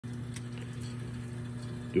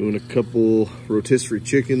Doing a couple rotisserie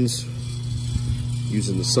chickens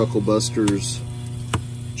using the Sucklebusters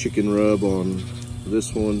chicken rub on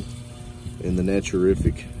this one and the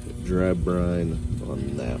Naturrific dry brine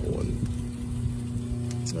on that one.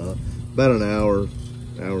 About an hour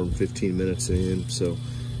and 15 minutes in, so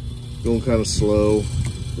going kind of slow.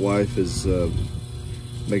 Wife is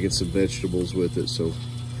making some vegetables with it, so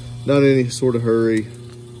not any sort of hurry,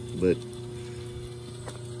 but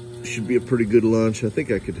should be a pretty good lunch. I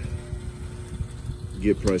think I could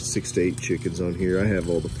get probably 6 to 8 chickens on here. I have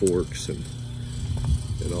all the forks and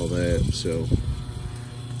all that, so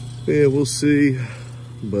yeah, we'll see.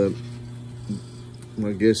 But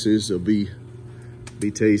my guess is they'll be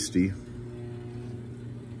tasty.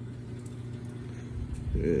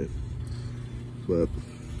 Yeah, but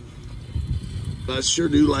I sure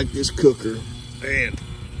do like this cooker, and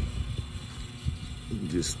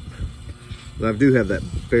just I do have that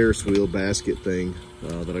Ferris wheel basket thing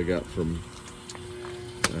that I got from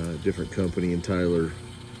a different company, and Tyler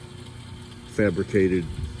fabricated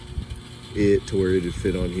it to where it would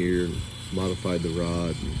fit on here and modified the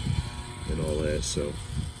rod and all that. So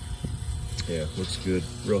yeah, looks good.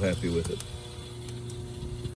 Real happy with it.